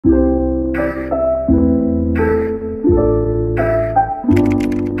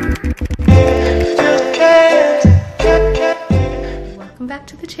back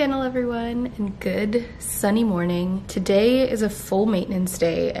to the channel, everyone, and good sunny morning. Today is a full maintenance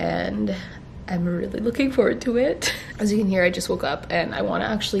day and I'm really looking forward to it. As you can hear, I just woke up and I want to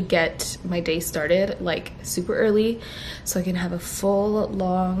actually get my day started like super early so I can have a full,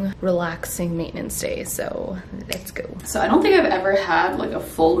 long, relaxing maintenance day. So let's go. So I don't think I've ever had like a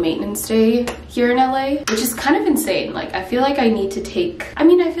full maintenance day here in LA, which is kind of insane. Like I feel like I need to take, I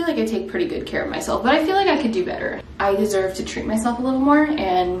feel like I take pretty good care of myself, but I feel like I could do better. I deserve to treat myself a little more,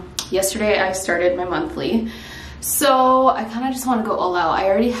 and yesterday I started my monthly. So I kind of just want to go all out. I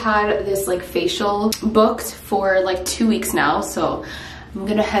already had this like facial booked for like 2 weeks now, so I'm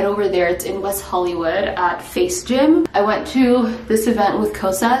gonna head over there. It's in West Hollywood at Face Gym. I went to this event with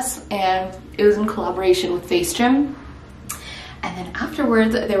xoxo and it was in collaboration with Face Gym. And then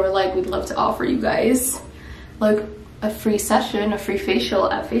afterwards they were like, we'd love to offer you guys like a free session, a free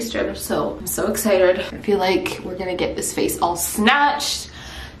facial at Face Gym. So I'm so excited. I feel like we're gonna get this face all snatched,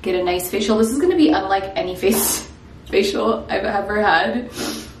 get a nice facial. This is gonna be unlike any facial I've ever had.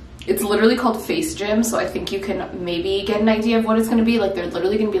 It's literally called Face Gym, so I think you can maybe get an idea of what it's gonna be. Like they're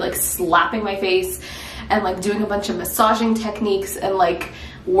literally gonna be like slapping my face and like doing a bunch of massaging techniques and like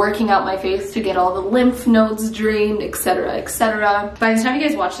working out my face to get all the lymph nodes drained, etc, etc. By the time you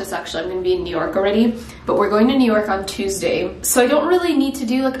guys watch this, actually I'm gonna be in New York already, but we're going to New York on Tuesday, so I don't really need to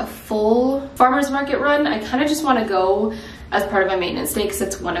do like a full farmer's market run. I kind of just want to go as part of my maintenance day because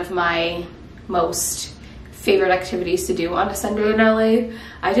it's one of my most favorite activities to do on a Sunday in LA.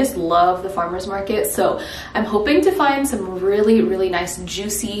 I just love the farmer's market, so I'm hoping to find some really, really nice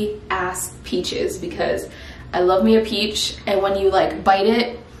juicy ass peaches because I love me a peach, and when you like bite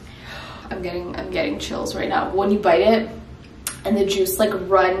it, I'm getting chills right now. When you bite it and the juice like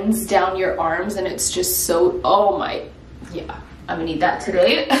runs down your arms and it's just so, oh my, yeah, I'm gonna need that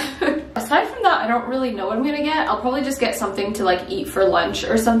today. Aside from that, I don't really know what I'm gonna get. I'll probably just get something to like eat for lunch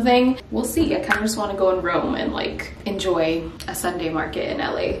or something. We'll see. I kind of just want to go and roam and like enjoy a Sunday market in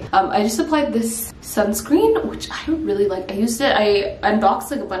LA. I just applied this sunscreen, which I really like. I used it, I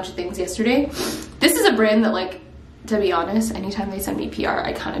unboxed like a bunch of things yesterday. This is a brand that, like, to be honest, anytime they send me PR,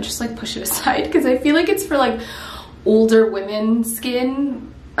 I kind of just like push it aside because I feel like it's for like older women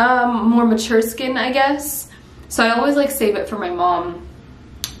skin, more mature skin, I guess. So I always like save it for my mom,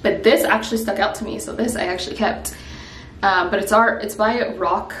 but this actually stuck out to me, so this I actually kept. But it's by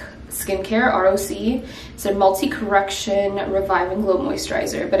Rock Skincare, ROC. It's a multi-correction revive and glow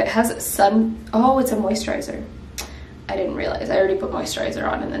moisturizer, but it has sun, oh, it's a moisturizer. I didn't realize, I already put moisturizer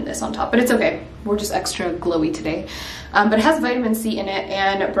on and then this on top, but it's okay. We're just extra glowy today. But it has vitamin C in it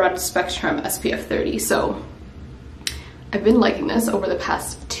and broad spectrum SPF 30. So I've been liking this over the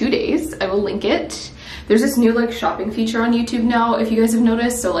past 2 days. I will link it. There's this new like shopping feature on YouTube now, if you guys have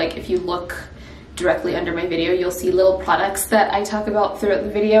noticed. So like if you look directly under my video, you'll see little products that I talk about throughout the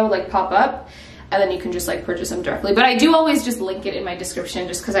video like pop up, and then you can just like purchase them directly. But I do always just link it in my description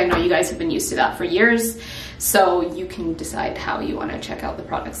just because I know you guys have been used to that for years. So you can decide how you want to check out the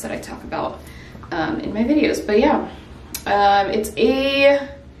products that I talk about in my videos. But yeah, it's a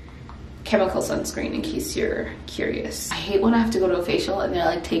chemical sunscreen in case you're curious. I hate when I have to go to a facial and they're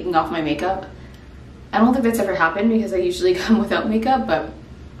like taking off my makeup. I don't think that's ever happened because I usually come without makeup, but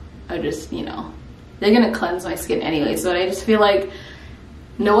I just, you know, they're gonna cleanse my skin anyway. So I just feel like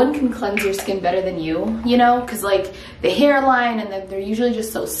no one can cleanse your skin better than you know, because like the hairline, and then they're usually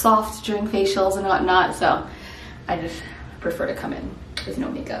just so soft during facials and whatnot. So I just prefer to come in with no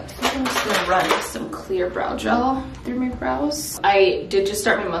makeup. I'm just gonna run some clear brow gel through my brows. I did just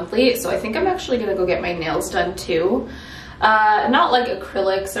start my monthly, so I think I'm actually gonna go get my nails done too. Not like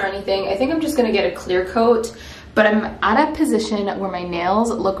acrylics or anything. I think I'm just gonna get a clear coat, but I'm at a position where my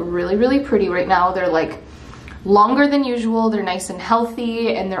nails look really, really pretty right now. They're like longer than usual, they're nice and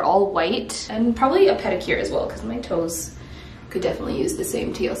healthy, and they're all white, and probably a pedicure as well because my toes could definitely use the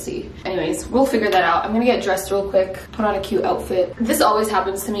same TLC. Anyways, we'll figure that out. I'm gonna get dressed real quick, put on a cute outfit. This always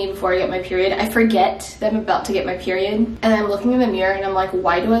happens to me before I get my period. I forget that I'm about to get my period, and I'm looking in the mirror and I'm like,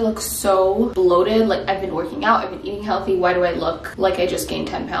 why do I look so bloated? Like I've been working out, I've been eating healthy, why do I look like I just gained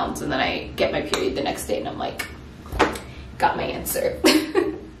 10 pounds? And then I get my period the next day and I'm like, got my answer.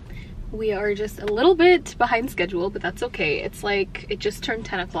 We are just a little bit behind schedule, but that's okay. It's like, it just turned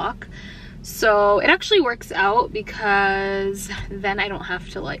 10 o'clock. So it actually works out because then I don't have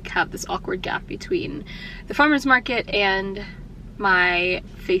to like have this awkward gap between the farmer's market and my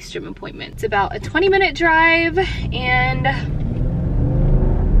Face Gym appointment. It's about a 20-minute drive, and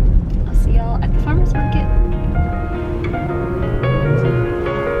I'll see y'all at the farmer's market.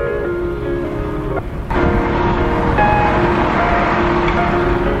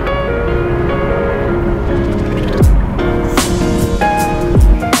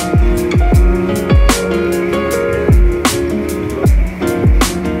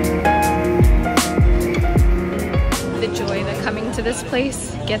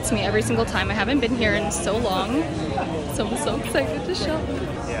 place gets me every single time. I haven't been here in so long, so I'm so excited to shop.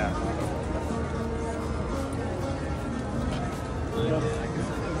 Yeah.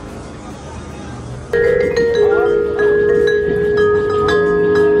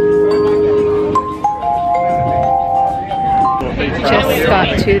 Just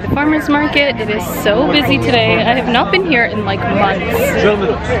got to the farmer's market. It is so busy today. I have not been here in like months,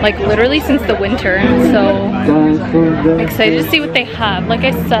 like literally since the winter, so I'm excited to see what they have. Like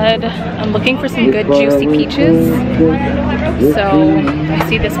I said, I'm looking for some good juicy peaches, so I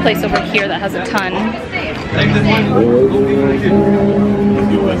see this place over here that has a ton.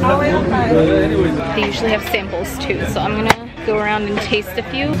 They usually have samples too, so I'm gonna go around and taste a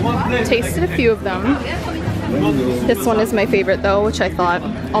few. Tasted a few of them. This one is my favorite though, which I thought,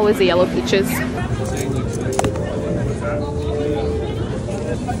 always the yellow peaches.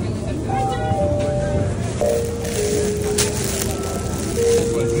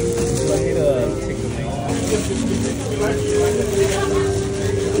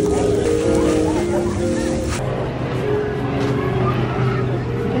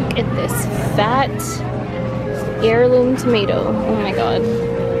 Look at this fat heirloom tomato. Oh my god.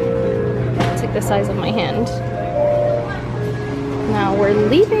 It's like the size of my hand. Now we're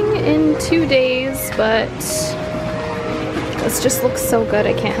leaving in 2 days, but this just looks so good.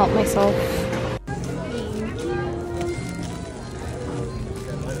 I can't help myself.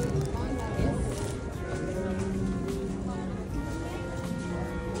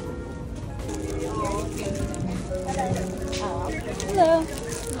 Hello.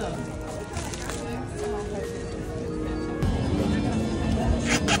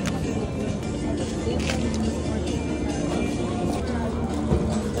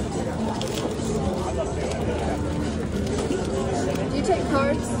 Do you take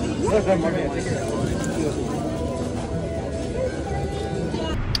cards?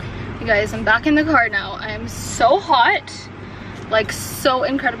 You guys, I'm back in the car now. I am so hot, like so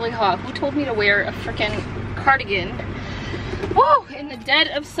incredibly hot. Who told me to wear a freaking cardigan? Whoa, in the dead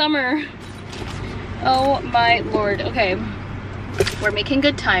of summer. Oh my lord. Okay, we're making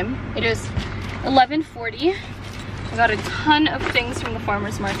good time. It is 11:40. I got a ton of things from the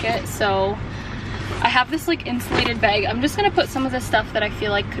farmer's market, so I have this like insulated bag. I'm just gonna put some of the stuff that I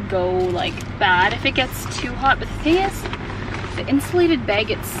feel like could go like bad if it gets too hot. But the thing is, the insulated bag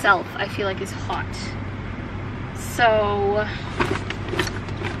itself I feel like is hot. So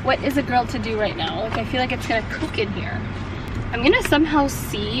what is a girl to do right now? Like I feel like it's gonna cook in here. I'm gonna somehow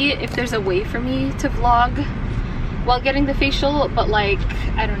see if there's a way for me to vlog while getting the facial, but like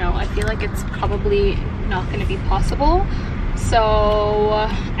I don't know, I feel like it's probably not gonna be possible. So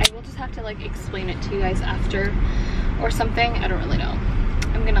I will just have to like explain it to you guys after or something. I don't really know.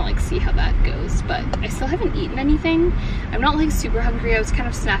 I'm gonna like see how that goes, but I still haven't eaten anything. I'm not like super hungry. I was kind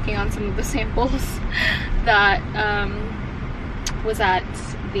of snacking on some of the samples that was at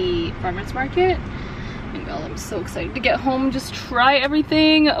the farmer's market. And girl, I'm so excited to get home, just try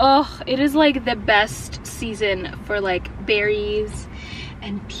everything. Oh, it is like the best season for like berries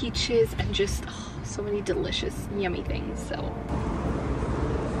and peaches and just so many delicious yummy things. So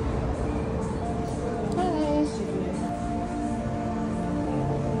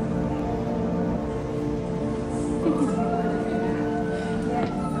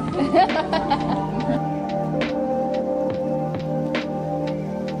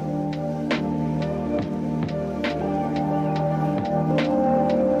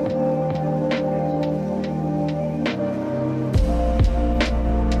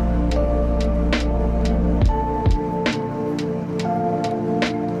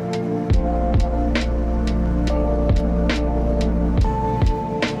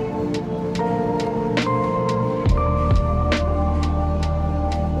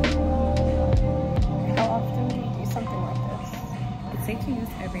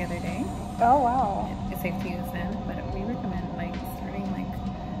Oh wow. It's safe to use then, but we recommend like starting like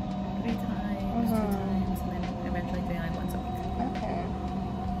 3 times, 2 times, and then eventually doing like once a week. Okay.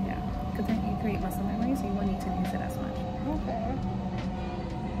 Yeah, because then you create muscle memory, so you won't need to use it as much. Okay.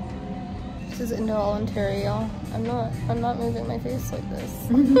 this is Indore, Ontario. I'm not moving my face like this.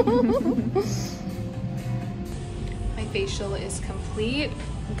 My facial is complete.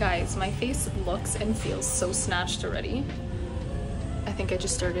 Guys, my face looks and feels so snatched already. I think I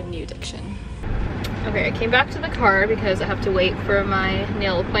just started a new addiction. Okay, I came back to the car because I have to wait for my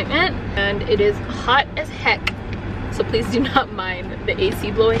nail appointment and it is hot as heck. So please do not mind the AC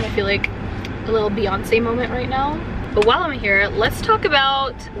blowing. I feel like a little Beyonce moment right now. But while I'm here, let's talk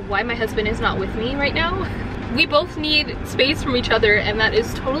about why my husband is not with me right now. We both need space from each other and that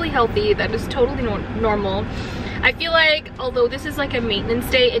is totally healthy. That is totally normal. I feel like although this is like a maintenance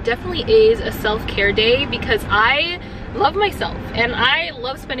day, it definitely is a self-care day because I love myself and I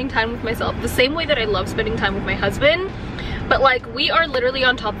love spending time with myself the same way that I love spending time with my husband. But like, we are literally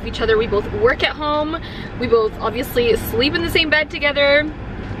on top of each other. We both work at home. We both obviously sleep in the same bed together.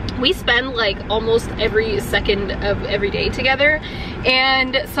 We spend like almost every second of every day together,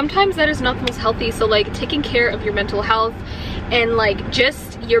 and sometimes that is not the most healthy. So like, taking care of your mental health and like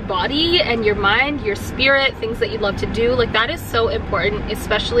just your body and your mind, your spirit, things that you love to do, like that is so important,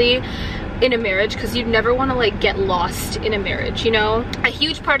 especially in a marriage, because you'd never want to like get lost in a marriage, you know? A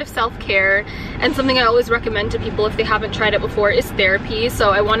huge part of self-care, and something I always recommend to people if they haven't tried it before, is therapy. So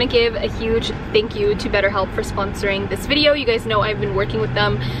I want to give a huge thank you to BetterHelp for sponsoring this video. You guys know I've been working with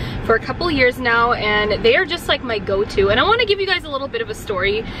them for a couple years now, and they are just like my go-to. And I want to give you guys a little bit of a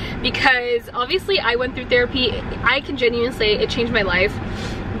story, because obviously I went through therapy. I can genuinely say it changed my life.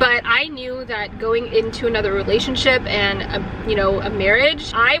 But I knew that going into another relationship and a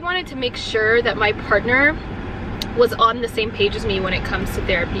marriage, I wanted to make sure that my partner was on the same page as me when it comes to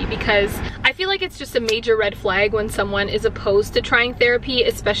therapy, because I feel like it's just a major red flag when someone is opposed to trying therapy,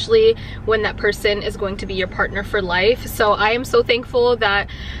 especially when that person is going to be your partner for life. So I am so thankful that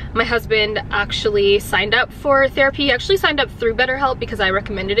my husband actually signed up for therapy. He actually signed up through BetterHelp because I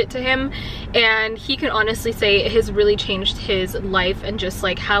recommended it to him, and he can honestly say it has really changed his life and just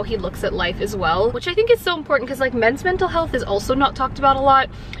like how he looks at life as well, which I think is so important, because like men's mental health is also not talked about a lot.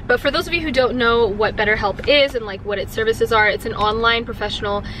 But for those of you who don't know what BetterHelp is and like what its services are, it's an online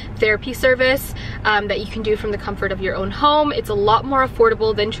professional therapy service that you can do from the comfort of your own home. It's a lot more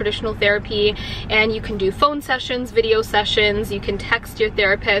affordable than traditional therapy, and you can do phone sessions, video sessions, you can text your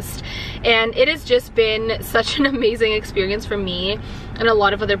therapist, and it has just been such an amazing experience for me and a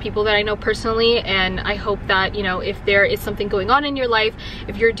lot of other people that I know personally. And I hope that, you know, if there is something going on in your life,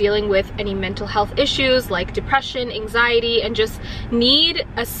 if you're dealing with any mental health issues like depression, anxiety, and just need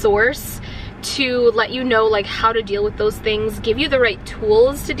a source to let you know like how to deal with those things, give you the right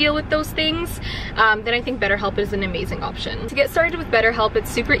tools to deal with those things, then I think BetterHelp is an amazing option. To get started with BetterHelp,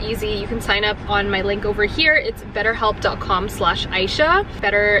 it's super easy. You can sign up on my link over here. It's betterhelp.com/Aysha,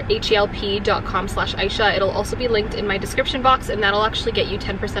 betterhelp.com/Aysha. It'll also be linked in my description box, and that'll actually get you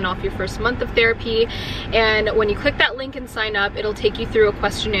 10% off your first month of therapy. And when you click that link and sign up, it'll take you through a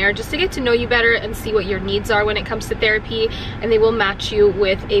questionnaire just to get to know you better and see what your needs are when it comes to therapy, and they will match you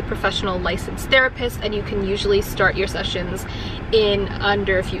with a professional licensed therapist, and you can usually start your sessions in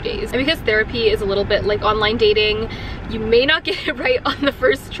under a few days. And because therapy is a little bit like online dating, you may not get it right on the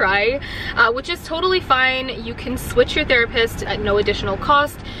first try, which is totally fine. You can switch your therapist at no additional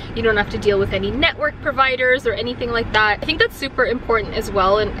cost. You don't have to deal with any network providers or anything like that. I think that's super important as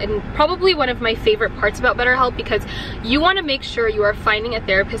well, and probably one of my favorite parts about BetterHelp, because you want to make sure you are finding a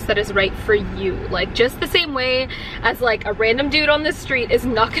therapist that is right for you. Like, just the same way as like a random dude on the street is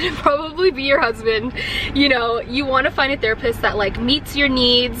not going to probably be your husband, you know, you want to find a therapist that like meets your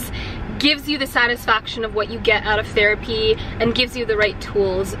needs, gives you the satisfaction of what you get out of therapy, and gives you the right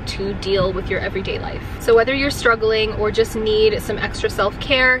tools to deal with your everyday life. So whether you're struggling or just need some extra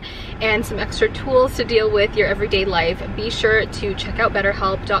self-care and some extra tools to deal with your everyday life, be sure to check out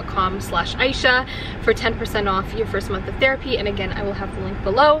betterhelp.com/Aysha for 10% off your first month of therapy. And again, I will have the link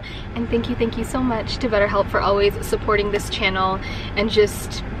below. And thank you so much to BetterHelp for always supporting this channel and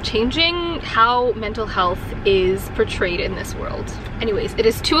just changing how mental health is portrayed in this world. Anyways, it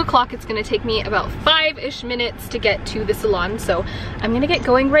is 2 o'clock. It's gonna take me about 5-ish minutes to get to the salon, so I'm gonna get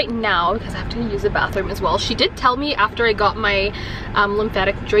going right now because I have to use the bathroom as well. She did tell me after I got my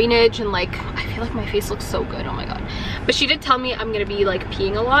lymphatic drainage, and like, I feel like my face looks so good, oh my god. But she did tell me I'm gonna be like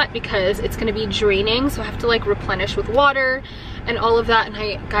peeing a lot because it's gonna be draining, so I have to like replenish with water and all of that. And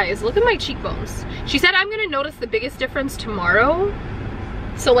guys, look at my cheekbones. She said I'm gonna notice the biggest difference tomorrow.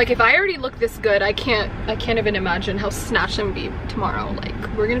 So like, if I already look this good, I can't even imagine how snatched I'm gonna be tomorrow. Like,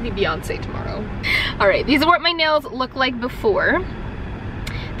 we're gonna be Beyonce tomorrow. All right, these are what my nails look like before.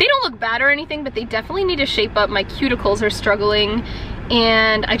 They don't look bad or anything, but they definitely need to shape up. My cuticles are struggling,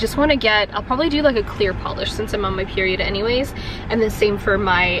 and I just want to get, I'll probably do like a clear polish since I'm on my period anyways, and the same for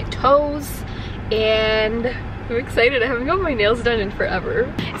my toes. And I'm excited. I haven't got my nails done in forever.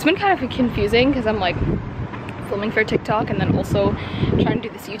 It's been kind of confusing because I'm like filming for TikTok and then also trying to do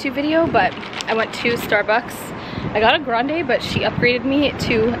this YouTube video. But I went to Starbucks. I got a grande, but she upgraded me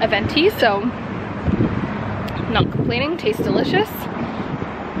to a venti, so not complaining. Tastes delicious.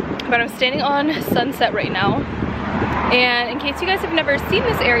 But I'm standing on Sunset right now, and in case you guys have never seen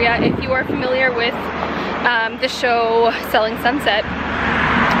this area, if you are familiar with the show Selling Sunset,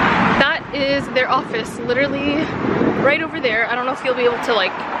 that is their office, literally right over there. I don't know if you'll be able to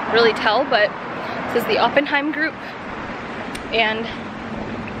like really tell, but This is the Oppenheim group, and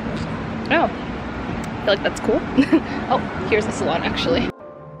oh, I feel like that's cool. Oh, here's the salon actually.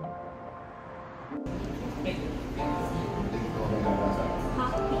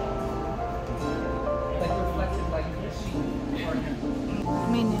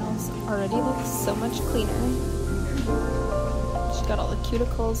 My nails already look so much cleaner. She got all the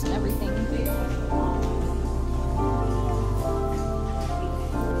cuticles and everything.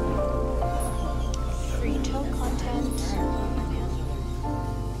 Retail content.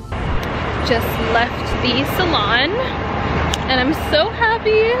 Just left the salon and I'm so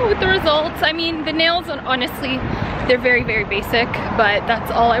happy with the results. I mean, the nails, honestly, they're very, very basic, but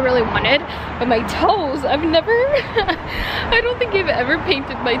that's all I really wanted. But my toes, I've never, I don't think I've ever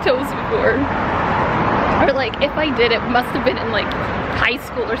painted my toes before. Or like, if I did, it must have been in like high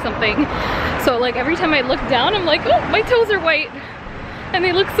school or something. So like every time I look down, I'm like, oh, my toes are white. And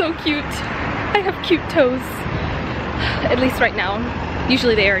they look so cute. I have cute toes, at least right now.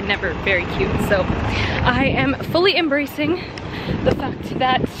 Usually they are never very cute. So I am fully embracing the fact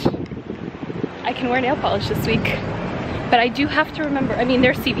that I can wear nail polish this week. But I do have to remember, I mean,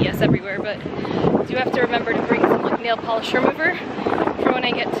 there's CVS everywhere, but I do have to remember to bring some like nail polish remover for when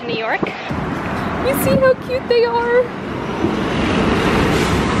I get to New York. You see how cute they are?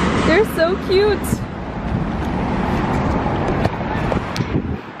 They're so cute.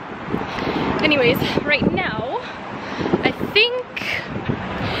 Anyways, right now, I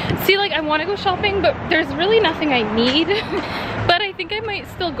think, see, like, I want to go shopping, but there's really nothing I need. But I think I might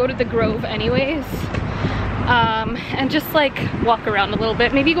still go to the Grove anyways. And just like walk around a little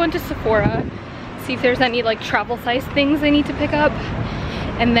bit. Maybe go into Sephora, see if there's any like travel size things I need to pick up.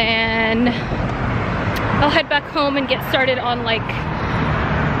 And then I'll head back home and get started on like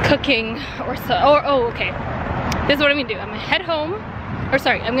cooking or so. Oh, okay. This is what I'm gonna do. I'm gonna head home, or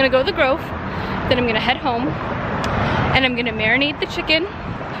sorry, I'm gonna go to the Grove, then I'm gonna head home and I'm gonna marinate the chicken.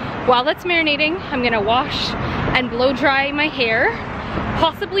 While that's marinating, I'm gonna wash and blow dry my hair,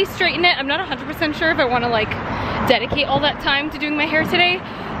 possibly straighten it. I'm not 100% sure if I wanna like dedicate all that time to doing my hair today,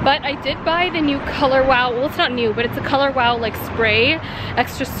 but I did buy the new Color Wow, well, it's not new, but it's a Color Wow like spray,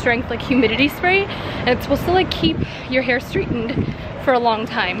 extra strength like humidity spray, and it's supposed to like keep your hair straightened for a long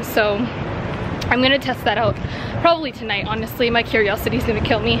time. So I'm gonna test that out probably tonight. Honestly, my curiosity is gonna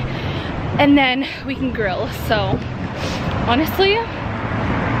kill me, and then we can grill. So honestly,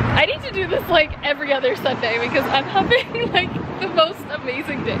 I need to do this like every other Sunday because I'm having like the most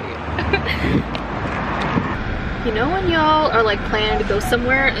amazing day. You know when y'all are like planning to go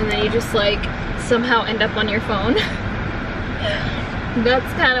somewhere and then you just like somehow end up on your phone?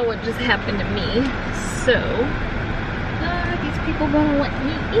 That's kind of what just happened to me. So, are these people gonna let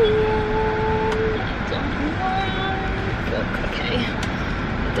me in? I don't know. Okay,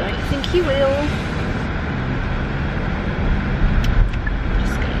 I don't think he will.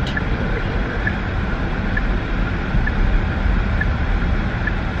 Just gonna turn over here.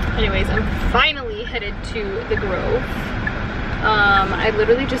 Anyways, I'm finally headed to the Grove. I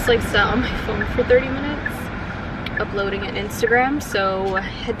literally just like sat on my phone for 30 minutes uploading an Instagram, so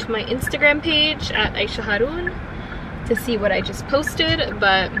head to my Instagram page at Aysha Harun to see what I just posted.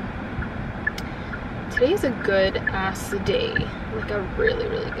 But today is a good ass day, like a really,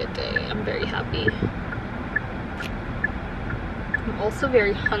 really good day. I'm very happy. I'm also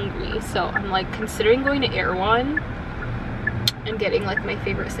very hungry, so I'm like considering going to Erewhon and getting like my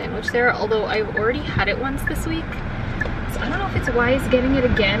favorite sandwich there, although I've already had it once this week, so I don't know if it's wise getting it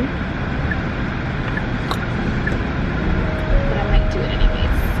again, but I might do it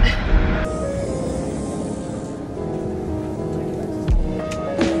anyways.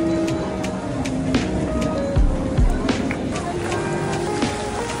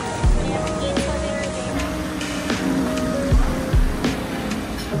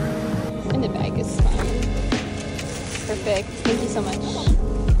 And the bag is fine. Perfect. Thank you so much.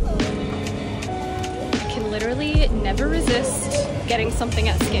 Can literally never resist getting something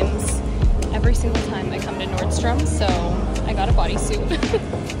at Skims every single time I come to Nordstrom, so I got a bodysuit.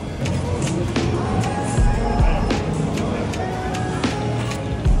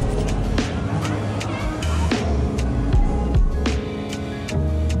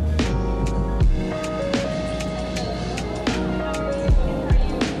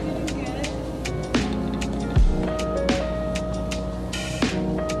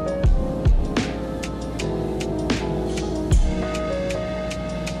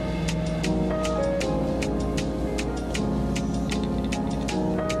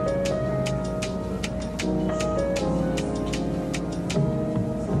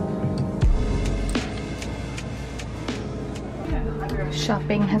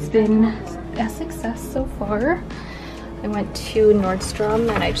 Shopping has been a success so far. I went to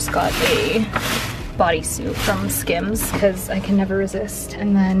Nordstrom and I just got a bodysuit from Skims because I can never resist.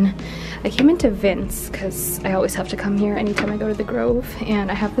 And then I came into Vince because I always have to come here anytime I go to the Grove.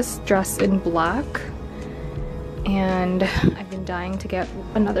 And I have this dress in black. And I've been dying to get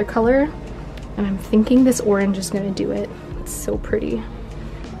another color. And I'm thinking this orange is gonna do it. It's so pretty.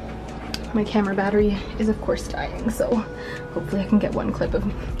 My camera battery is of course dying, so hopefully I can get one clip of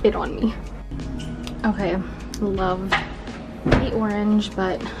it on me. Okay, love the orange,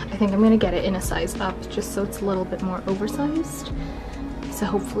 but I think I'm gonna get it in a size up just so it's a little bit more oversized. So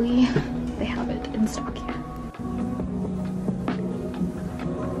hopefully they have it in stock here.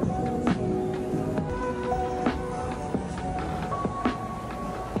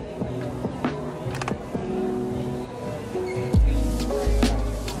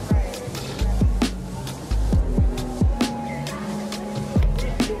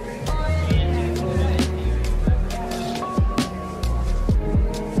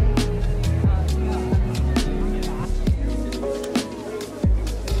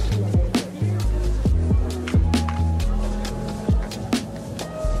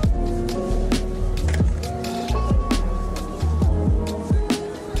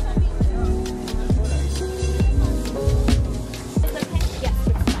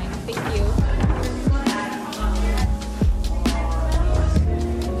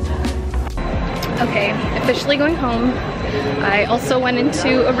 Okay, officially going home. I also went into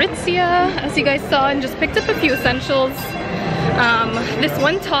Aritzia, as you guys saw, and just picked up a few essentials. This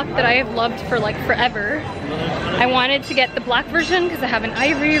one top that I have loved for like forever. I wanted to get the black version because I have an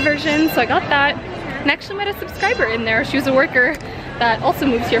ivory version, so I got that. And I actually met a subscriber in there. She was a worker that also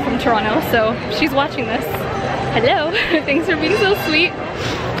moves here from Toronto, so she's watching this. Hello, thanks for being so sweet.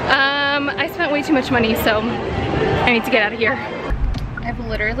 I spent way too much money, so I need to get out of here. I've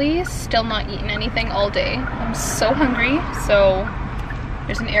literally still not eaten anything all day. I'm so hungry, so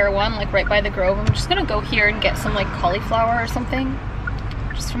there's an Erewhon like right by the Grove. I'm just gonna go here and get some like cauliflower or something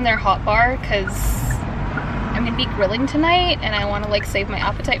just from their hot bar because I'm gonna be grilling tonight and I want to like save my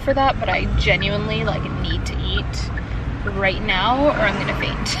appetite for that, but I genuinely like need to eat right now or I'm gonna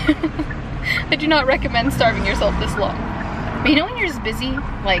faint. I do not recommend starving yourself this long. But you know when you're just busy,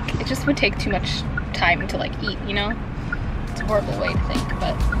 like it just would take too much time to like eat, you know? It's a horrible way to think,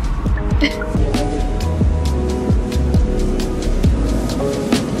 but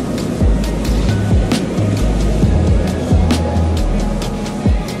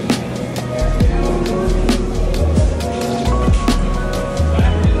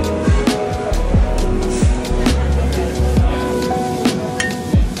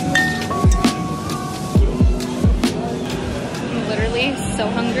I'm literally so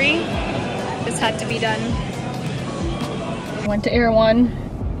hungry. This had to be done. Went to Erewhon.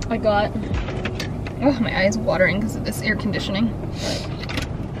 I got, oh my eye is watering because of this air conditioning.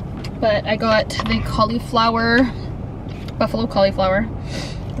 But I got the cauliflower, buffalo cauliflower.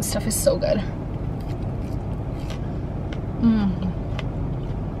 This stuff is so good.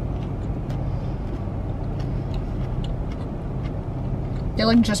 They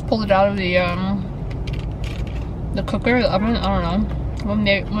like just pulled it out of the cooker, the oven, I don't know.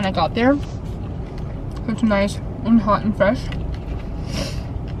 When I got there, it's nice and hot and fresh.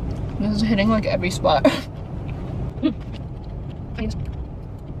 This is hitting like every spot.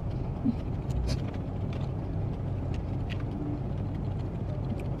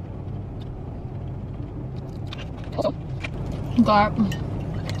 Also, got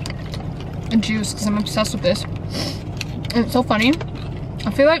a juice because I'm obsessed with this. And it's so funny. I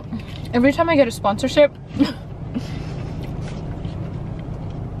feel like every time I get a sponsorship,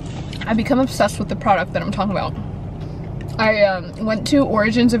 I become obsessed with the product that I'm talking about. I went to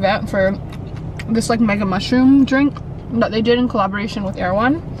Origin's event for this like mega mushroom drink that they did in collaboration with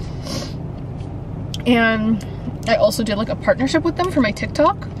Erewhon. And I also did like a partnership with them for my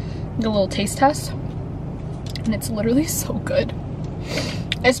TikTok, like a little taste test. And it's literally so good.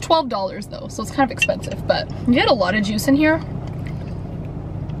 It's $12 though, so it's kind of expensive, but you get a lot of juice in here.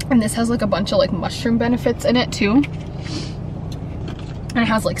 And this has like a bunch of like mushroom benefits in it too. And it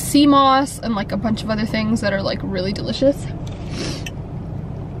has like sea moss and like a bunch of other things that are like really delicious.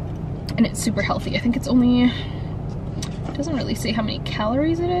 And it's super healthy. I think it's only, it doesn't really say how many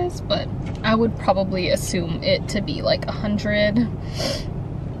calories it is, but I would probably assume it to be like 100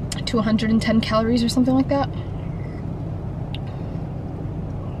 to 110 calories or something like that.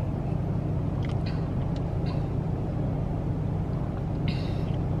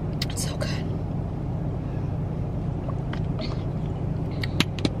 So good.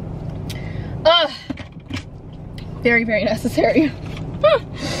 Very, very necessary.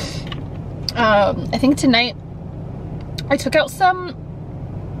 I think tonight I took out some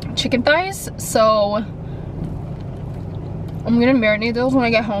chicken thighs, so I'm gonna marinate those when I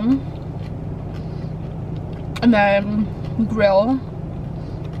get home and then grill.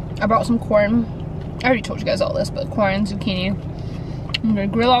 I brought some corn. I already told you guys all this, but corn, zucchini. I'm gonna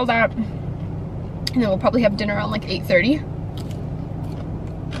grill all that, and then we'll probably have dinner around like 8:30.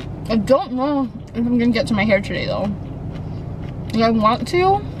 I don't know if I'm gonna get to my hair today though. I want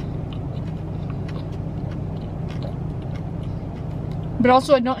to, but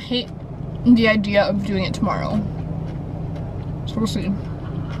also I don't hate the idea of doing it tomorrow. So we'll see.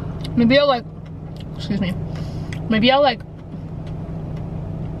 Maybe I'll like, excuse me, maybe I'll like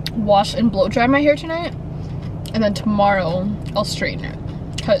wash and blow dry my hair tonight, and then tomorrow I'll straighten it,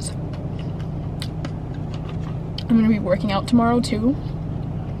 because I'm gonna be working out tomorrow too,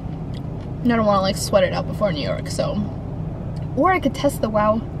 and I don't want to like sweat it out before New York. So, or I could test the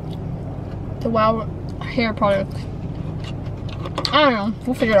Wow hair product. I don't know,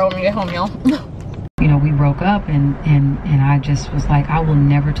 we'll figure it out when we get home, y'all. You know, we broke up, and I just was like, I will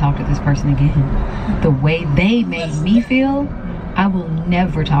never talk to this person again. The way they made me feel, I will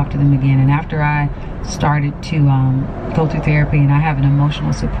never talk to them again. And after I started to go through therapy, and I have an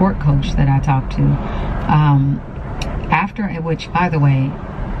emotional support coach that I talk to, after which, by the way,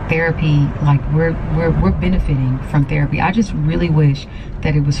 therapy, like we're benefiting from therapy. I just really wish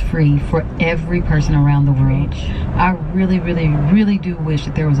that it was free for every person around the world. I really do wish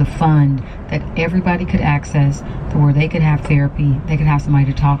that there was a fund that everybody could access, where they could have therapy, they could have somebody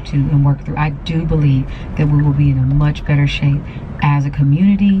to talk to and work through. I do believe that we will be in a much better shape as a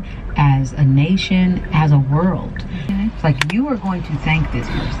community, as a nation, as a world. It's like, you are going to thank this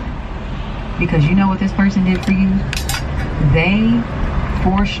person, because you know what this person did for you? They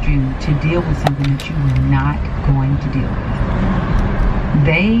forced you to deal with something that you were not going to deal with.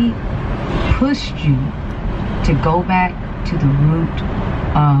 They pushed you to go back to the root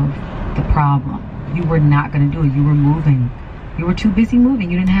of the problem. You were not going to do it. You were moving. You were too busy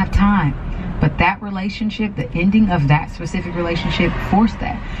moving. You didn't have time. But that relationship, the ending of that specific relationship, forced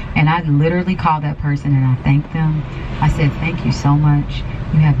that. And I literally called that person and I thanked them. I said, thank you so much.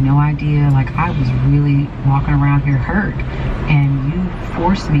 You have no idea. Like, I was really walking around here hurt, and you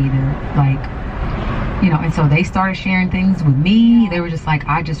forced me to, like, you know. And so they started sharing things with me. They were just like,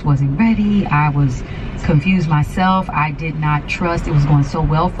 I just wasn't ready. I was confused myself. I did not trust. It was going so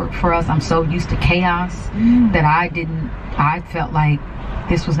well for us. I'm so used to chaos that I felt like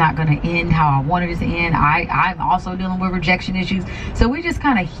this was not going to end how I wanted it to end. I'm also dealing with rejection issues. So we just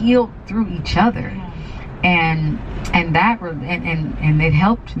kind of healed through each other. And it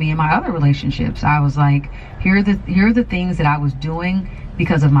helped me in my other relationships. I was like, here are the things that I was doing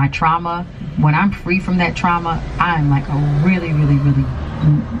because of my trauma. When I'm free from that trauma, I'm like a really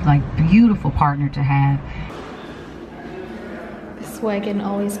like beautiful partner to have. This wagon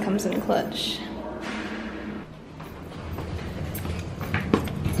always comes in clutch.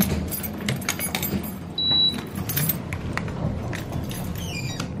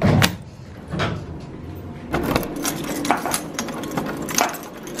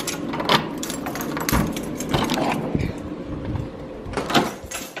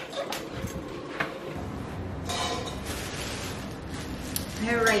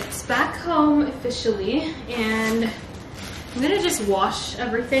 Alright, back home officially, and I'm gonna just wash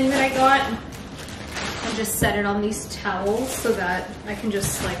everything that I got and just set it on these towels so that I can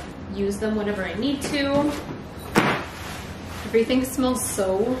just like use them whenever I need to. Everything smells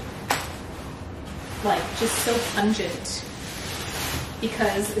so, like, just so pungent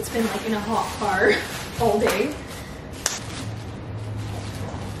because it's been like in a hot car all day.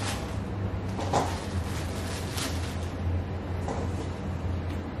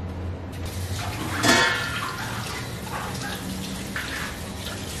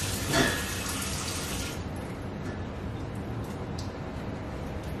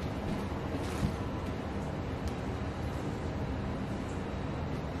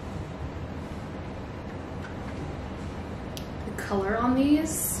 Color on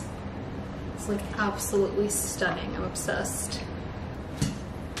these, it's like absolutely stunning. I'm obsessed.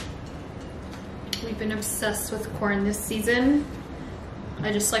 We've been obsessed with corn this season.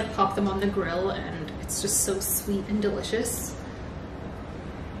 I just like pop them on the grill and it's just so sweet and delicious.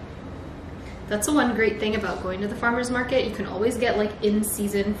 That's the one great thing about going to the farmer's market. You can always get like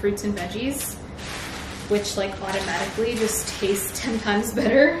in-season fruits and veggies, which like automatically just taste 10 times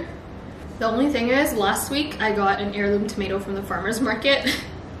better. The only thing is, last week I got an heirloom tomato from the farmer's market,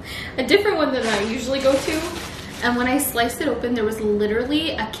 a different one than I usually go to, and when I sliced it open, there was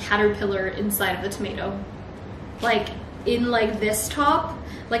literally a caterpillar inside of the tomato. Like, in like this top,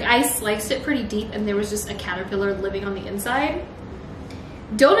 Like I sliced it pretty deep and there was just a caterpillar living on the inside.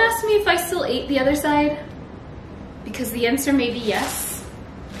 Don't ask me if I still ate the other side, because the answer may be yes,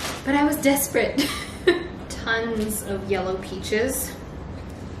 but I was desperate. Tons of yellow peaches.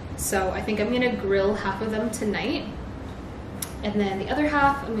 So I think I'm gonna grill half of them tonight. And then the other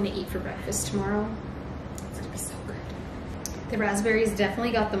half I'm gonna eat for breakfast tomorrow. It's gonna be so good. The raspberries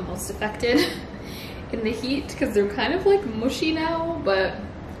definitely got the most affected in the heat because they're kind of like mushy now, but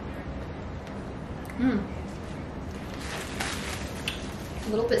a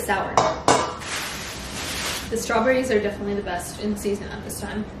little bit sour. The strawberries are definitely the best in season at this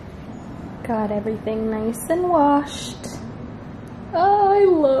time. Got everything nice and washed. Oh, I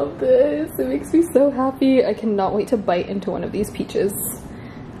love this. It makes me so happy. I cannot wait to bite into one of these peaches.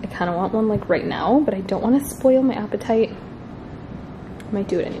 I kind of want one like right now, but I don't want to spoil my appetite. I might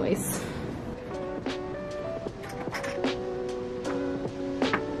do it anyways.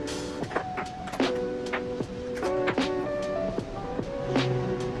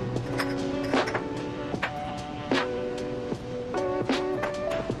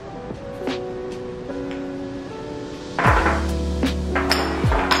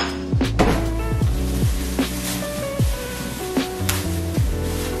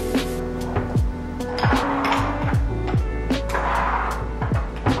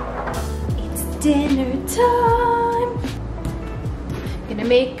 Dinner time. I'm gonna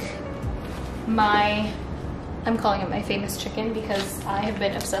make I'm calling it my famous chicken because I have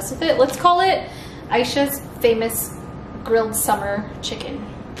been obsessed with it. Let's call it Aysha's famous grilled summer chicken,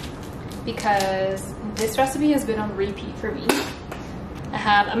 because this recipe has been on repeat for me.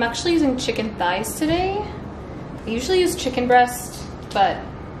 I'm actually using chicken thighs today. I usually use chicken breast, but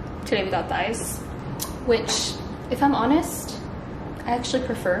today we got thighs, which, if I'm honest, I actually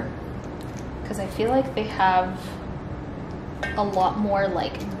prefer, because I feel like they have a lot more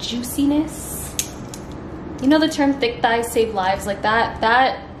like juiciness. You know the term thick thighs save lives? Like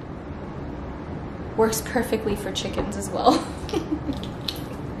that works perfectly for chickens as well.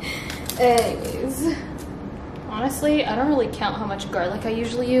 Anyways, honestly, I don't really count how much garlic I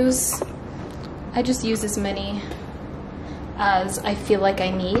usually use. I just use as many as I feel like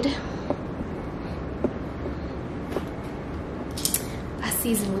I need. I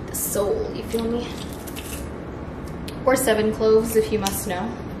season with the soul, you feel me? Or 7 cloves if you must know.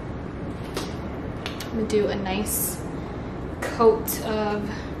 I'm gonna do a nice coat of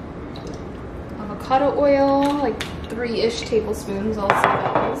avocado oil, like 3-ish tablespoons, I'll say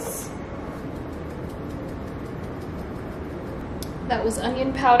that was. That was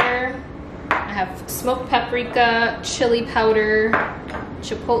onion powder. I have smoked paprika, chili powder,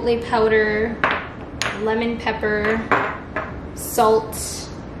 chipotle powder, lemon pepper, salt,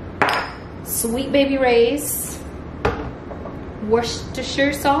 sweet baby rays,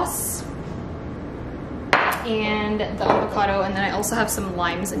 Worcestershire sauce, and the avocado, and then I also have some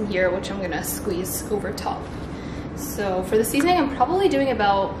limes in here which I'm gonna squeeze over top. So for the seasoning, I'm probably doing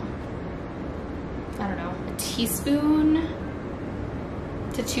about, I don't know, a teaspoon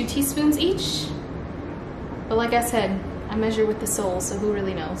to 2 teaspoons each. But like I said, I measure with the soul, so who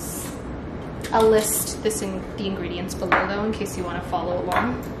really knows? I'll list this in the ingredients below though, in case you want to follow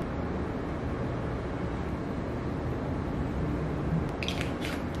along.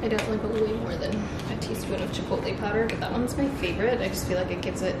 I definitely put way more than a teaspoon of chipotle powder, but that one's my favorite. I just feel like it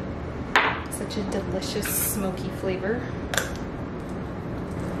gives it such a delicious smoky flavor.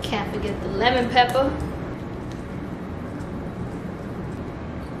 Can't forget the lemon pepper.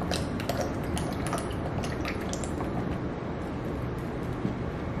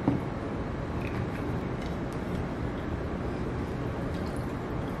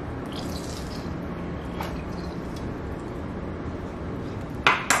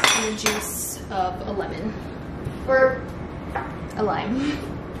 The juice of a lemon or a lime.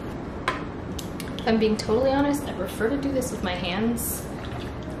 If I'm being totally honest, I prefer to do this with my hands,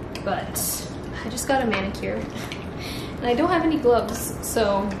 but I just got a manicure and I don't have any gloves,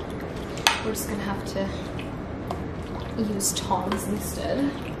 so we're just gonna have to use tongs instead.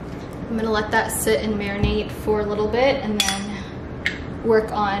 I'm gonna let that sit and marinate for a little bit and then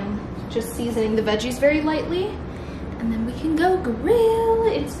work on just seasoning the veggies very lightly, and then we can go grill.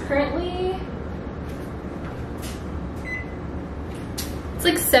 It's currently, it's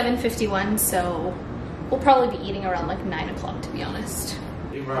like 7:51, so we'll probably be eating around like 9 o'clock, to be honest.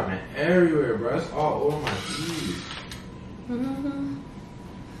 You brought me everywhere, bro. It's all over my feet.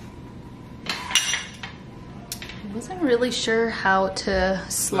 I wasn't really sure how to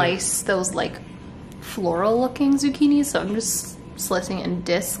slice those like floral looking zucchinis, so I'm just slicing it in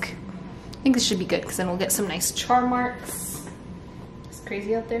disc. I think this should be good because then we'll get some nice char marks. So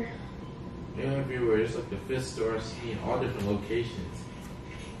crazy out there? Yeah, everywhere. It's like the 5th store I've seen, all different locations.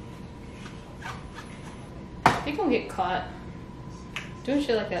 They gonna get caught. Doing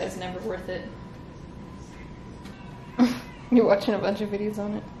shit like that is never worth it. You're watching a bunch of videos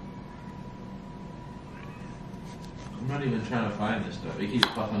on it. I'm not even trying to find this stuff. It keeps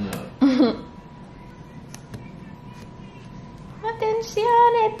popping up.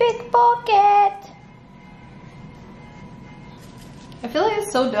 Attenzione, pickpocket! I feel like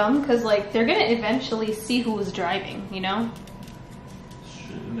it's so dumb because like they're gonna eventually see who was driving, you know? Shit,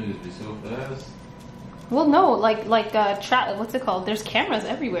 them niggas be so fast. Well, no, what's it called? There's cameras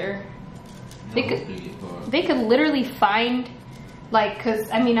everywhere. They could literally find, like, cause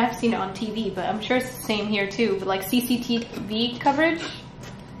I mean I've seen it on TV, but I'm sure it's the same here too. But like CCTV coverage,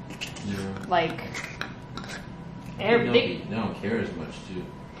 yeah. Like, they don't care as much too.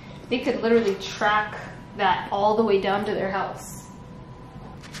 They could literally track that all the way down to their house.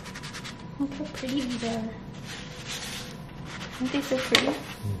 Look how pretty these are. Aren't they so pretty?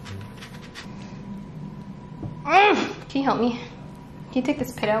 Can you help me? Can you take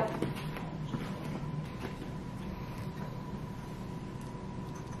this pit out?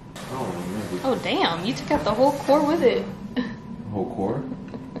 Oh damn, you took out the whole core with it. The whole core?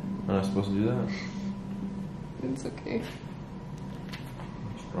 I'm not supposed to do that. It's okay.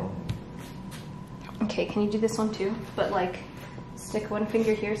 It's strong. Okay, can you do this one too? But like, stick one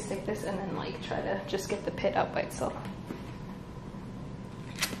finger here, stick this, and then like try to just get the pit out by itself.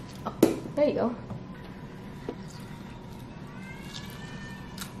 Oh, there you go.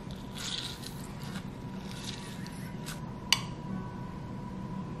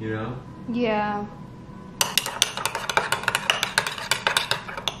 You know? Yeah.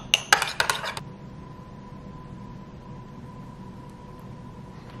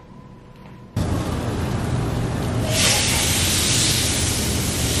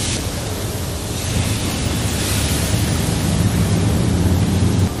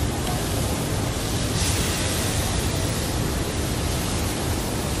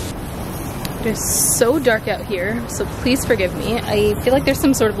 It is so dark out here, so please forgive me. I feel like there's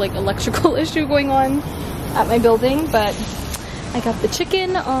some sort of like electrical issue going on at my building, but I got the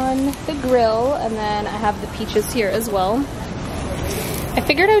chicken on the grill and then I have the peaches here as well. I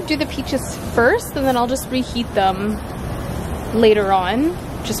figured I would do the peaches first and then I'll just reheat them later on,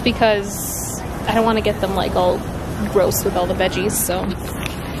 just because I don't want to get them like all gross with all the veggies. So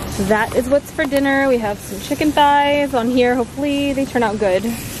that is what's for dinner. We have some chicken thighs on here. Hopefully they turn out good.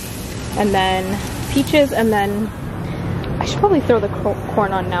 And then peaches, and then I should probably throw the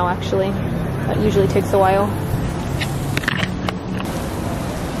corn on now actually. That usually takes a while.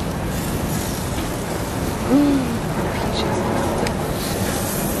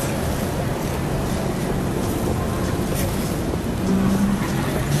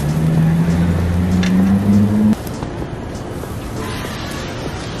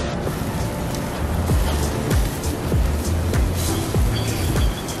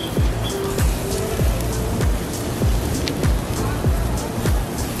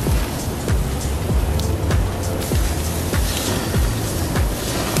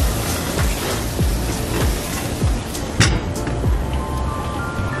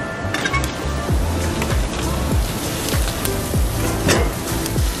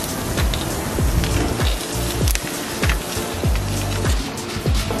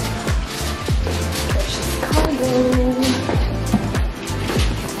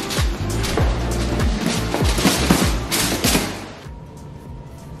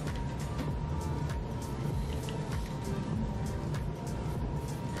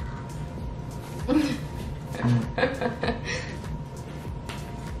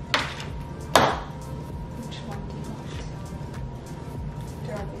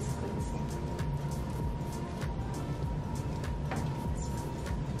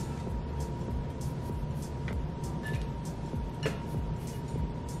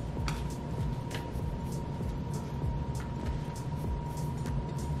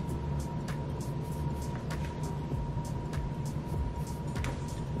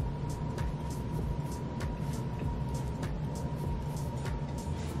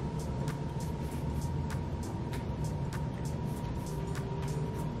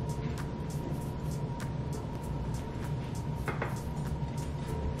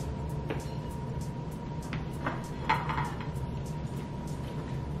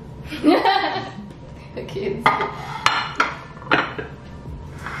 The kids. That's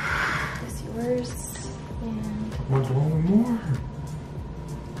yours. And What's wrong with more?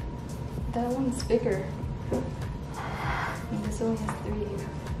 that one's bigger. And this one has 3.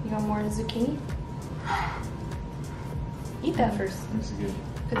 You want more zucchini? Eat that first. That's good.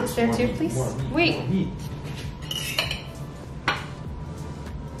 Put this there too, please. Wait. Meat.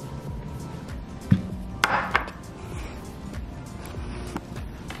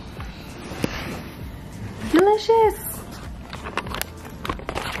 Delicious.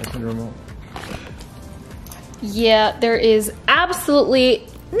 That's the remote. Yeah, there is absolutely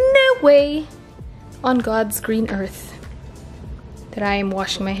no way on God's green earth that I am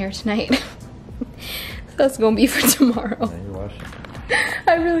washing my hair tonight. So that's gonna be for tomorrow. Now you're washing.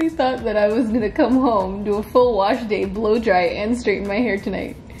 I really thought that I was gonna come home, do a full wash day, blow dry, and straighten my hair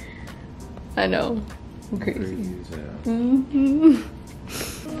tonight. I know. I'm crazy. Mm-hmm.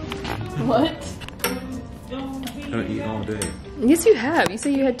 What? Don't eat all day. Yes, you have. You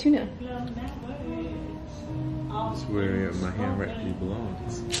said you had tuna. That's where my hand rightfully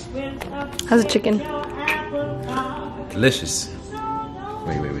belongs. How's the chicken? Delicious.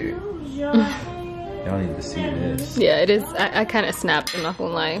 Wait. Y'all need to see this. Yeah, it is. I kind of snapped, I'm not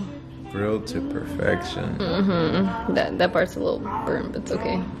gonna lie. Grilled to perfection. Mm-hmm. That part's a little burnt, but it's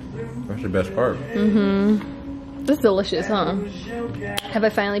okay. That's the best part. Mm-hmm. This is delicious, huh? Have I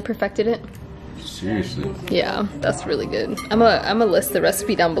finally perfected it? Seriously. Yeah, that's really good. I'm gonna list the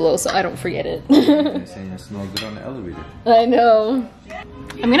recipe down below so I don't forget it. They're saying it smells good on the elevator. I know.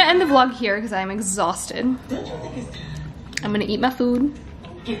 I'm gonna end the vlog here because I'm exhausted. I'm gonna eat my food.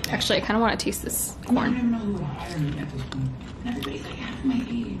 Actually, I kind of want to taste this corn.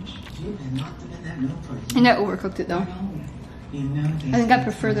 And I overcooked it though. I think I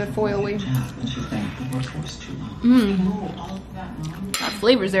prefer the foil way. That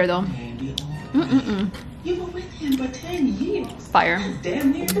flavor's there though. Fire.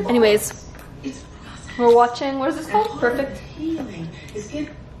 Anyways, we're watching, what is this called? Perfect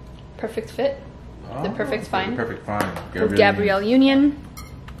Fit? The Perfect Fine. Perfect Fine. With Gabrielle Union.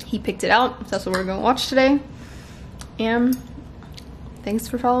 He picked it out, so that's what we're gonna watch today. And thanks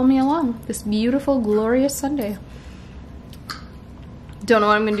for following me along this beautiful, glorious Sunday. Don't know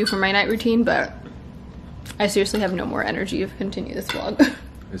what I'm gonna do for my night routine, but I seriously have no more energy to continue this vlog.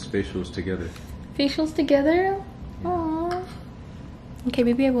 It's facials together. Facials together? Aww. Okay,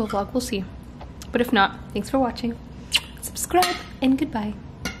 maybe I will vlog, we'll see. But if not, thanks for watching. Subscribe and goodbye.